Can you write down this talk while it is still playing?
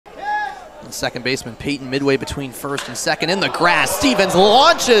Second baseman Peyton midway between first and second in the grass. Stevens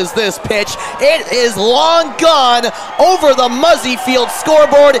launches this pitch. It is long gone over the Muzzy Field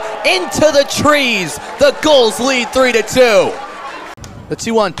scoreboard into the trees. The Gulls lead 3-2. The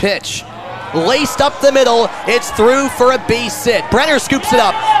 2-1 pitch. Laced up the middle. It's through for a base hit. Brenner scoops it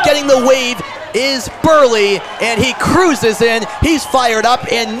up. Getting the wave is Burley, and he cruises in. He's fired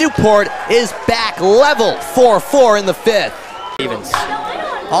up, and Newport is back level 4-4 in the fifth. Stevens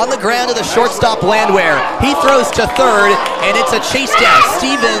on the ground to the shortstop Landwehr. He throws to third, and it's a chase down.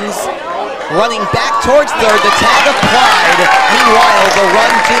 Stevens running back towards third. The tag applied. Meanwhile, the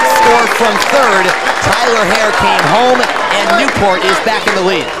run did score from third. Tyler Hare came home, and Newport is back in the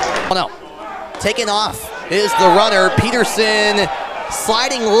lead. Oh no. Taking off is the runner, Peterson,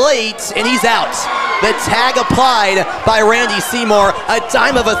 sliding late, and he's out. The tag applied by Randy Seymour. A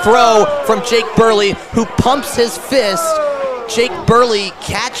dime of a throw from Jake Burley, who pumps his fist. Jake Burley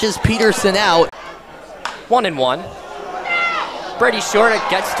catches Peterson out. 1-1. Brady Short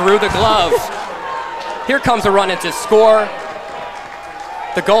gets through the glove. Here comes a run in to score.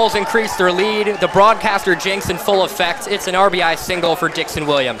 The Gulls increase their lead. The broadcaster jinx in full effect. It's an RBI single for Dixon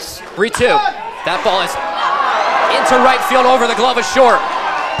Williams. 3-2. That ball is into right field over the glove of Short.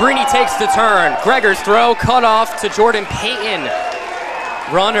 Brini takes the turn. Gregor's throw cut off to Jordan Payton.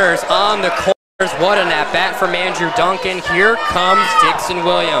 Runners on the corners. What an at-bat from Andrew Duncan. Here comes Dixon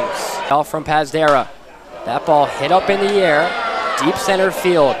Williams. Out from Pazdera. That ball hit up in the air. Deep center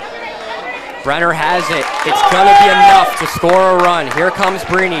field. Brenner has it. It's going to be enough to score a run. Here comes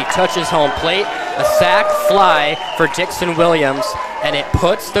Brini. Touches home plate. A sac fly for Dixon Williams. And it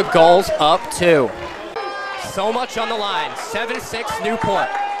puts the Gulls up 2. So much on the line. 7-6 Newport.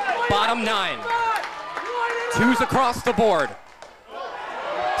 Bottom 9. 2s across the board.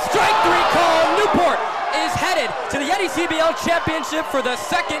 Strike 3 call. Newport is headed to the NECBL Championship for the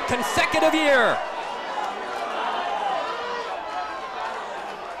second consecutive year.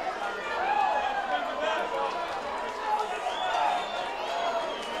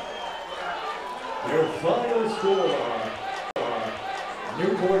 Your final score,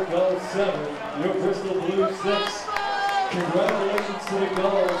 Newport Gulls 7, your Bristol Blues 6. Congratulations to the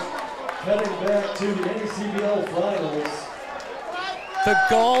Gulls, heading back to the NECBL Finals. The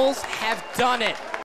Gulls have done it.